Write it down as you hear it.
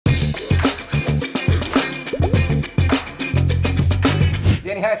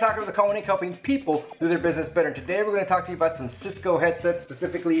Hi, Soccer with the Colony, helping people do their business better. Today we're going to talk to you about some Cisco headsets,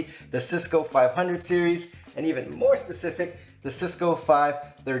 specifically the Cisco 500 series, and even more specific, the Cisco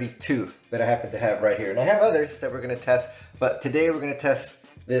 532 that I happen to have right here. And I have others that we're going to test, but today we're going to test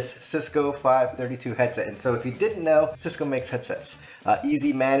this Cisco 532 headset. And so if you didn't know, Cisco makes headsets.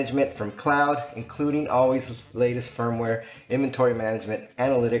 Easy management from cloud, including always latest firmware, inventory management,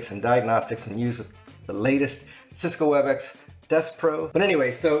 analytics, and diagnostics when used with the latest Cisco WebEx Desk Pro. But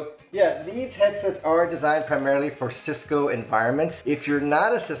anyway, so yeah, these headsets are designed primarily for Cisco environments. If you're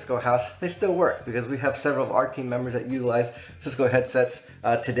not a Cisco house, they still work because we have several of our team members that utilize Cisco headsets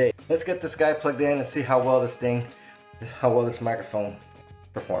today. Let's get this guy plugged in and see how well this microphone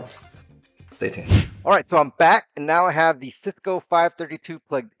performs. Stay tuned. All right, so I'm back and now I have the Cisco 532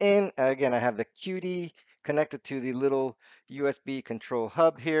 plugged in. Again, I have the QD connected to the little USB control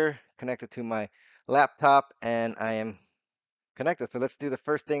hub here, connected to my laptop, and I am connected. So let's do the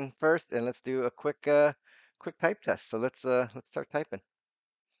first thing first, and let's do a quick type test. So let's start typing.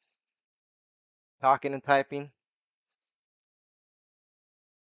 Talking and typing.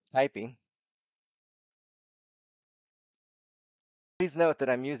 Typing. Please note that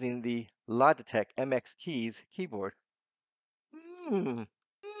I'm using the Logitech MX Keys keyboard.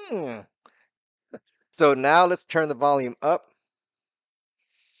 So now let's turn the volume up.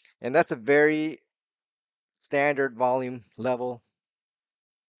 And that's a very standard volume level.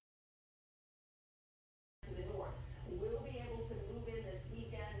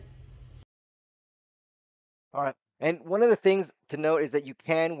 All right. And one of the things to note is that you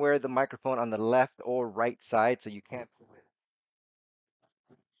can wear the microphone on the left or right side, so you can't,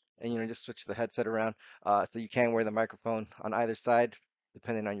 and just switch the headset around, so you can wear the microphone on either side,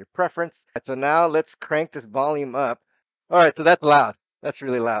 depending on your preference. So now let's crank this volume up. All right, so that's loud. That's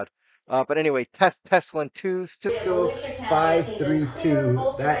really loud. But anyway, test 1 2, Cisco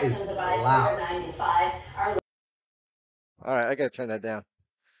 532. That is loud. All right, I gotta turn that down.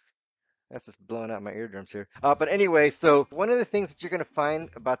 That's just blowing out my eardrums here. But anyway, so one of the things that you're going to find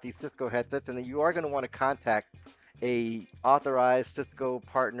about these Cisco headsets, and that you are going to want to contact a authorized Cisco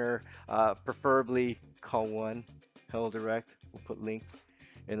partner, preferably call one, Hello Direct. We'll put links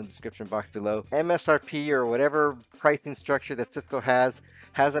in the description box below. MSRP or whatever pricing structure that Cisco has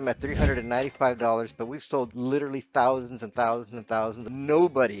them at $395, but we've sold literally thousands and thousands and thousands.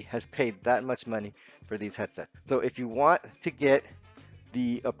 Nobody has paid that much money for these headsets. So if you want to get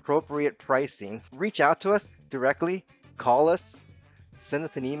the appropriate pricing, reach out to us directly, call us, send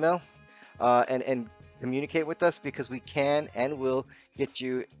us an email, and communicate with us, because we can and will get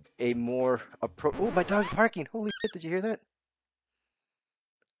you a more oh, my dog's barking. Holy shit, did you hear that?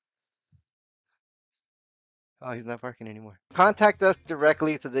 Oh, he's not barking anymore. Contact us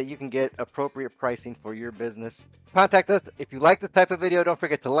directly so that you can get appropriate pricing for your business. Contact us. If you like this type of video, don't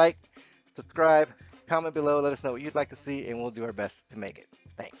forget to like, subscribe, comment below, let us know what you'd like to see, and we'll do our best to make it.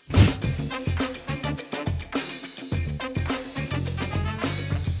 Thanks.